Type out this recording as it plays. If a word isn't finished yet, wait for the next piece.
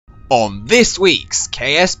on this week's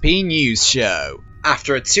KSP News Show.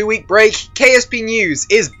 After a 2-week break, KSP News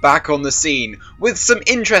is back on the scene with some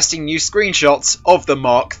interesting new screenshots of the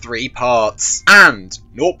Mark III parts. And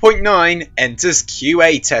 0.9 enters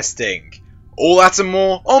QA testing. All that and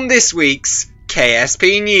more on this week's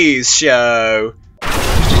KSP News Show.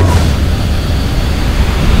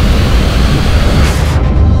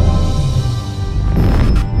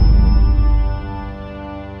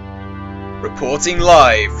 Reporting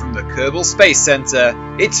live from the Kerbal Space Center,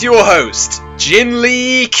 it's your host,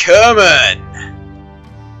 Jinli Kerman.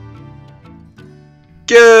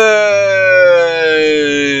 Good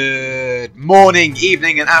morning,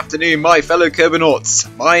 evening and afternoon, my fellow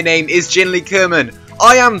Kerbonauts. My name is Jinli Kerman.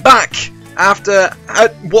 I am back after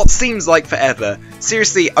what seems like forever.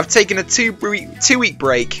 Seriously, I've taken a two-week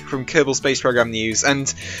break from Kerbal Space Program news,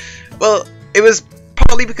 and, well, it was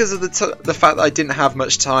partly because of the fact that I didn't have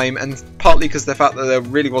much time, and partly because of the fact that there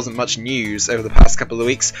really wasn't much news over the past couple of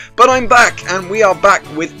weeks. But I'm back, and we are back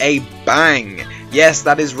with a bang. Yes,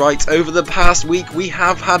 that is right. Over the past week, we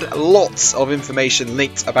have had lots of information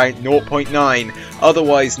leaked about 0.9,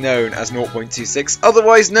 otherwise known as 0.26,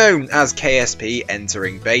 otherwise known as KSP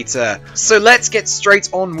entering beta. So let's get straight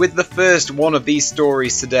on with the first one of these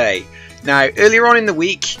stories today. Now, earlier on in the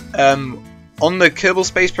week, on the Kerbal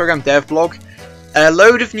Space Program dev blog, a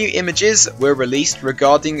load of new images were released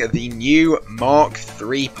regarding the new Mark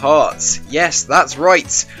III parts. Yes, that's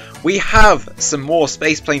right. We have some more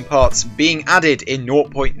spaceplane parts being added in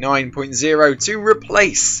 0.9.0 to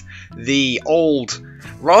replace the old,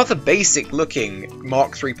 rather basic looking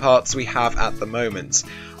Mark III parts we have at the moment.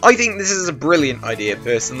 I think this is a brilliant idea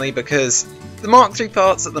personally, because the Mark III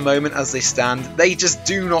parts at the moment as they stand, they just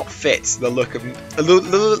do not fit the look of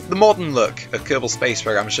the modern look of Kerbal Space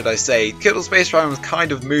Program, should I say. Kerbal Space Program has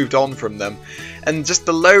kind of moved on from them, and just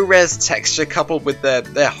the low-res texture coupled with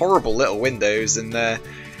their horrible little windows and the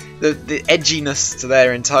edginess to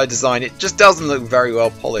their entire design, it just doesn't look very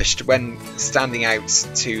well polished when standing out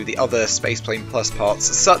to the other Spaceplane Plus parts,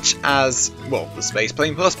 such as, well, the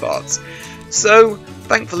Spaceplane Plus parts. So,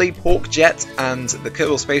 thankfully, PorkJet and the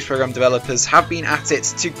Kerbal Space Program developers have been at it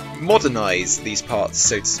to modernise these parts,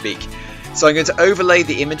 so to speak. So I'm going to overlay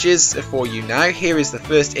the images for you now. Here is the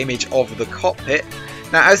first image of the cockpit.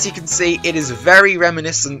 Now, as you can see, it is very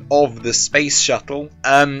reminiscent of the Space Shuttle.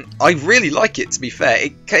 I really like it, to be fair.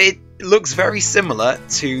 It looks very similar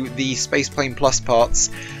to the Spaceplane Plus parts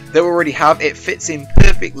that we already have. It fits in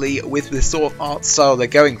perfectly with the sort of art style they're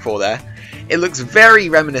going for there. It looks very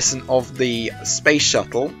reminiscent of the Space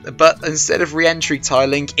Shuttle, but instead of re-entry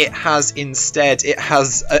tiling, it has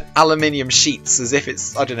aluminium sheets, as if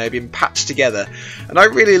it's, I don't know, been patched together. And I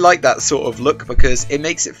really like that sort of look, because it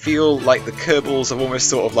makes it feel like the Kerbals have almost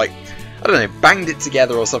sort of like, I don't know, banged it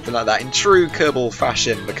together or something like that in true Kerbal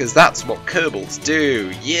fashion, because that's what Kerbals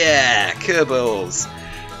do. Yeah, Kerbals.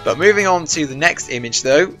 But moving on to the next image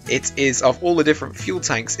though, it is of all the different fuel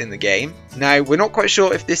tanks in the game. Now, we're not quite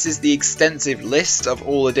sure if this is the extensive list of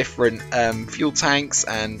all the different fuel tanks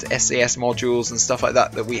and SAS modules and stuff like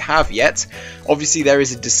that we have yet. Obviously there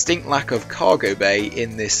is a distinct lack of cargo bay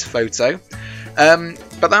in this photo.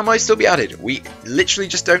 But that might still be added. We literally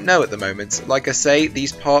just don't know at the moment. Like I say,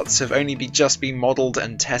 these parts have only just been modelled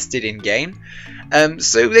and tested in game.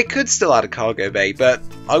 So they could still add a cargo bay, but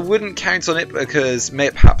I wouldn't count on it, because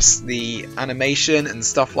perhaps the animation and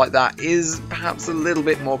stuff like that is perhaps a little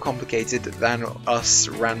bit more complicated than us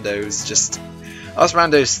randos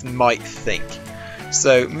might think.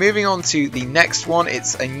 So moving on to the next one,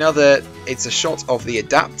 it's a shot of the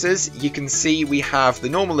adapters. You can see we have the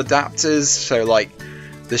normal adapters, so like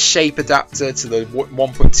the shape adapter to the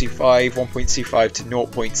 1.25 to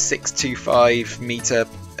 0.625 meter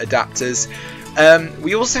adapters.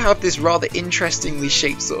 We also have this rather interestingly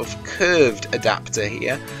shaped sort of curved adapter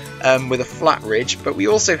here, with a flat ridge, but we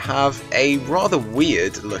also have a rather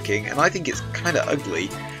weird looking, and I think it's kind of ugly,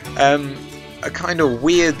 a kind of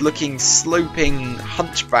weird looking sloping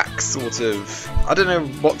hunchback sort of, I don't know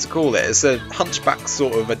what to call it, it's a hunchback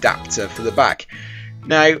sort of adapter for the back.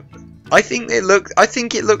 Now, I think it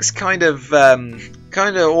looks kind of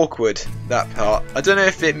awkward, that part. I don't know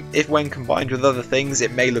if when combined with other things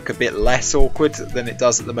it may look a bit less awkward than it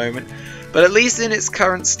does at the moment, but at least in its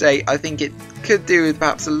current state I think it could do with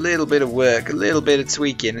perhaps a little bit of work, a little bit of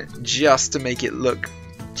tweaking, just to make it look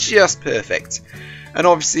just perfect. And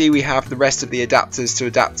obviously we have the rest of the adapters to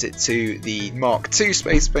adapt it to the Mark II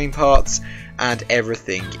spaceplane parts, and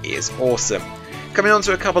everything is awesome. Coming on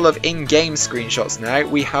to a couple of in-game screenshots now,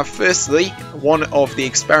 we have firstly one of the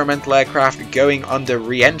experimental aircraft going under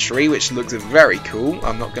re-entry, which looks very cool,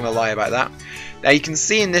 I'm not going to lie about that. Now you can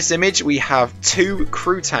see in this image we have 2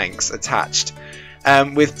 crew tanks attached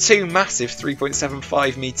with 2 massive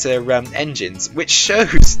 3.75 meter engines, which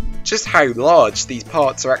shows just how large these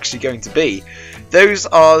parts are actually going to be. Those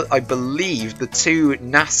are, I believe, the 2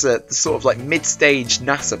 NASA, the sort of like mid-stage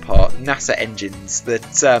NASA engines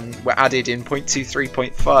that were added in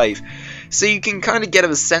 0.23.5. So you can kind of get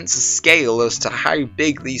a sense of scale as to how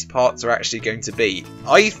big these parts are actually going to be.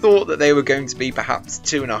 I thought that they were going to be perhaps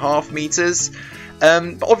 2.5 meters,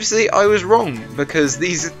 but obviously I was wrong, because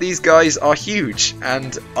these guys are huge,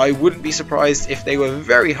 and I wouldn't be surprised if they were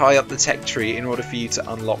very high up the tech tree in order for you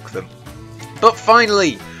to unlock them. But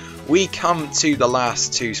finally, we come to the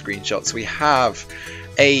last 2 screenshots. We have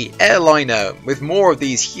a airliner with more of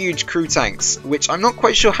these huge crew tanks, which I'm not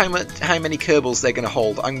quite sure how many Kerbals they're going to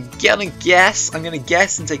hold. I'm gonna guess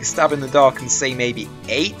and take a stab in the dark and say maybe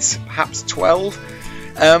 8, perhaps 12.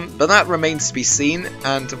 But that remains to be seen,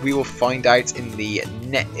 and we will find out in the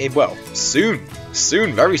soon,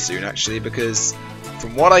 very soon actually, because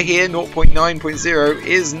from what I hear, 0.9.0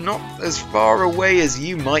 is not as far away as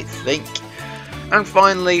you might think. And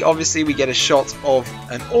finally, obviously, we get a shot of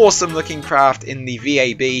an awesome looking craft in the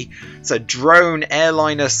VAB. It's a drone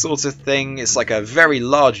airliner sort of thing. It's like a very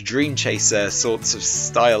large Dream Chaser sorts of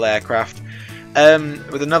style aircraft,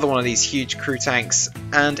 with another one of these huge crew tanks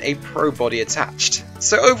and a pro body attached.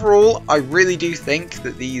 So overall, I really do think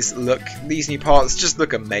that these new parts just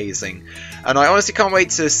look amazing, and I honestly can't wait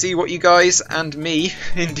to see what you guys and me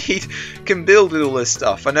indeed can build with all this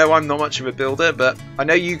stuff. I know I'm not much of a builder, but I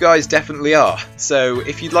know you guys definitely are. So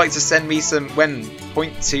if you'd like to send me some, when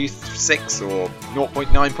 0.26 or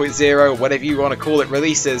 0.9.0 or whatever you want to call it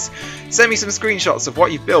releases, send me some screenshots of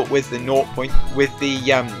what you've built with the new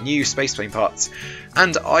spaceplane parts,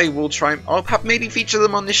 and I will I'll maybe feature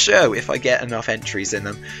them on this show if I get enough entries in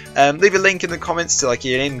them. Leave a link in the comments to like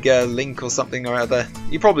your Inga link or something or other.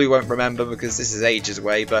 You probably won't remember because this is ages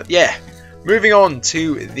away, but yeah. Moving on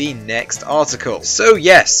to the next article. So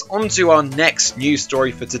yes, on to our next news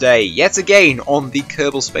story for today, yet again on the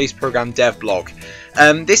Kerbal Space Program dev blog.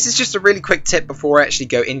 This is just a really quick tip before I actually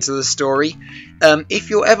go into the story. If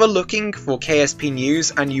you're ever looking for KSP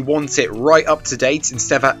news and you want it right up to date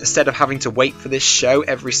instead of having to wait for this show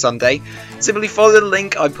every Sunday, simply follow the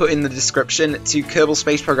link I put in the description to Kerbal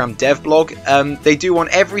Space Program dev blog. They do one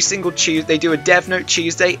every single Tuesday. They do a Dev Note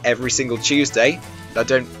Tuesday every single Tuesday. I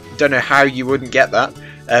don't know how you wouldn't get that.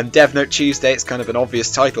 Dev Note Tuesday, it's kind of an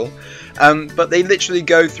obvious title, but they literally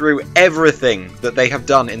go through everything that they have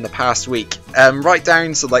done in the past week, right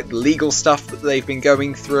down to like the legal stuff that they've been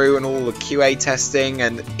going through and all the QA testing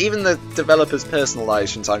and even the developers' personal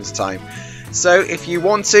lives from time to time. So if you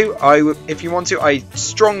want to, I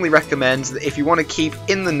strongly recommend that if you want to keep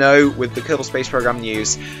in the know with the Kerbal Space Program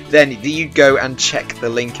news, then you go and check the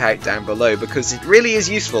link out down below, because it really is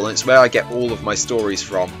useful and it's where I get all of my stories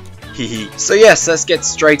from. So yes, let's get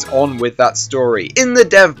straight on with that story. In the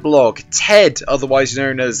dev blog, Ted, otherwise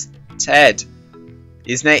known as Ted.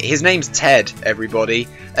 His name's Ted, everybody.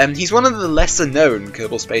 He's one of the lesser known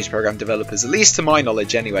Kerbal Space Program developers, at least to my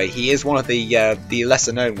knowledge anyway. He is one of the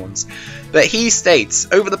lesser known ones. But he states,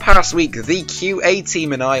 over the past week, the QA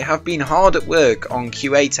team and I have been hard at work on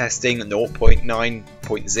QA testing 0.9.0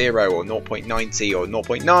 or 0.90 or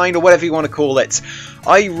 0.9 or whatever you want to call it.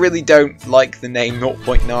 I really don't like the name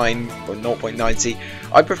 0.9 or 0.90.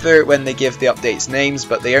 I prefer it when they give the updates names,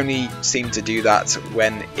 but they only seem to do that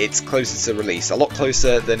when it's closer to release. A lot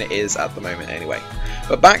closer than it is at the moment anyway.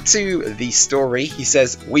 But back to the story, he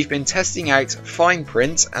says, we've been testing out fine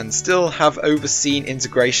print and still have overseen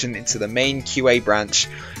integration into the main QA branch,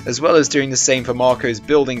 as well as doing the same for Marco's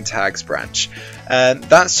building tags branch.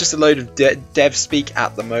 That's just a load of dev speak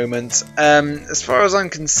at the moment. As far as I'm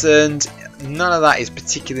concerned, none of that is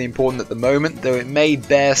particularly important at the moment, though it may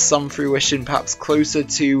bear some fruition perhaps closer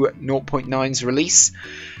to 0.9's release.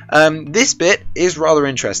 This bit is rather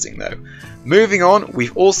interesting though. Moving on,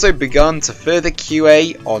 we've also begun to further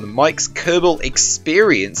QA on Mike's Kerbal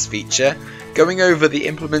Experience feature, going over the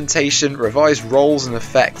implementation, revised roles and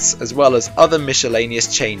effects, as well as other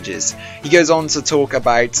miscellaneous changes. He goes on to talk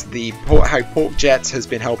about how PorkJet has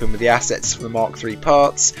been helping with the assets for the Mark III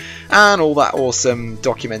parts, and all that awesome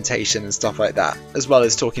documentation and stuff like that, as well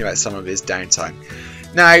as talking about some of his downtime.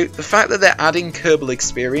 Now, the fact that they're adding Kerbal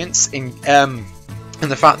Experience in, and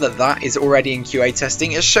the fact that that is already in QA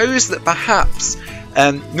testing, it shows that perhaps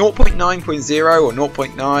 0.9.0 or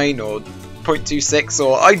 0.9 or 0.26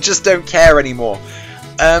 or I just don't care anymore.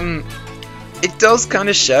 It does kind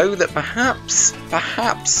of show that perhaps,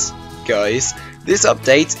 guys, this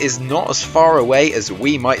update is not as far away as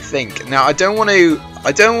we might think. Now, I don't want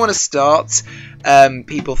to start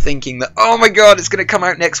people thinking that, oh my god, it's going to come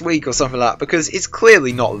out next week or something like that, because it's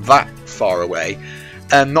clearly not that far away.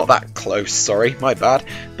 Not that close, sorry, my bad.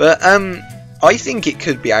 But I think it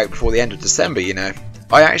could be out before the end of December, you know.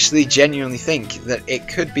 I actually genuinely think that it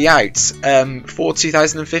could be out for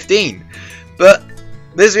 2015. But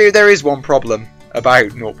there is one problem about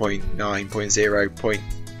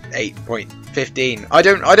 0.9.0.8.15. I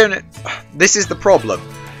don't. This is the problem.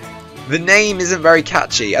 The name isn't very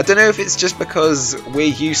catchy. I don't know if it's just because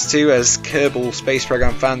we're used to, as Kerbal Space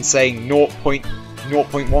Program fans, saying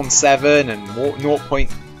 0.17 and 0.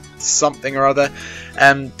 Something or other,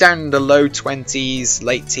 down in the low 20s,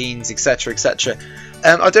 late teens, etc, etc.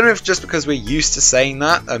 I don't know if it's just because we're used to saying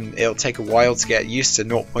that, it'll take a while to get used to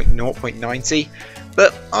 0.90,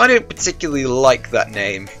 but I don't particularly like that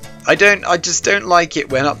name. I just don't like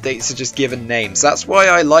it when updates are just given names. That's why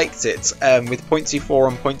I liked it with 0.24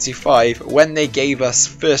 and 0.25 when they gave us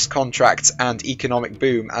First Contract and Economic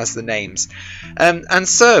Boom as the names. And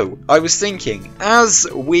so I was thinking, as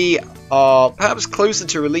we are perhaps closer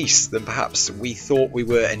to release than perhaps we thought we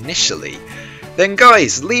were initially, then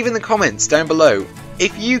guys, leave in the comments down below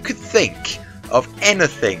if you could think of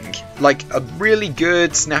anything like a really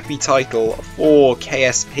good snappy title for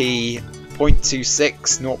KSP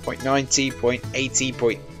 0.26, 0.90, 0.80,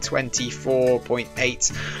 0.24,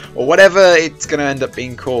 0.8, or whatever it's going to end up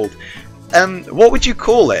being called. What would you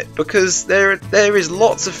call it? Because there is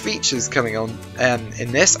lots of features coming on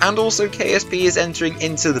in this, and also KSP is entering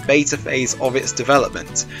into the beta phase of its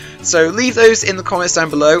development. So leave those in the comments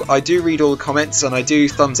down below. I do read all the comments, and I do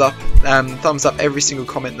thumbs up every single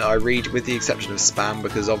comment that I read, with the exception of spam,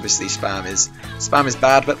 because obviously spam is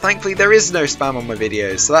bad. But thankfully there is no spam on my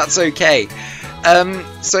videos, so that's okay.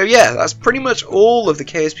 So yeah, that's pretty much all of the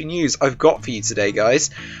KSP news I've got for you today,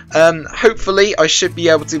 guys. Hopefully I should be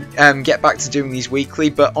able to get back to doing these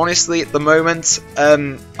weekly, but honestly at the moment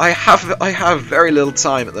I have very little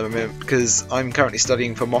time at the moment because I'm currently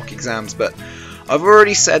studying for mock exams. But I've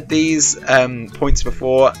already said these points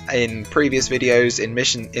before in previous videos in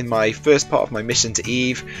my first part of my mission to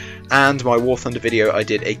Eve and my War Thunder video I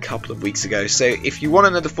did a couple of weeks ago. So if you want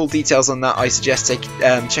to know the full details on that, I suggest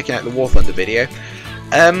checking out the War Thunder video.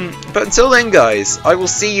 But until then, guys, I will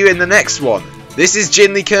see you in the next one. This is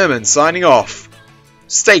Jinley Kerman signing off.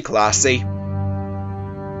 Stay classy.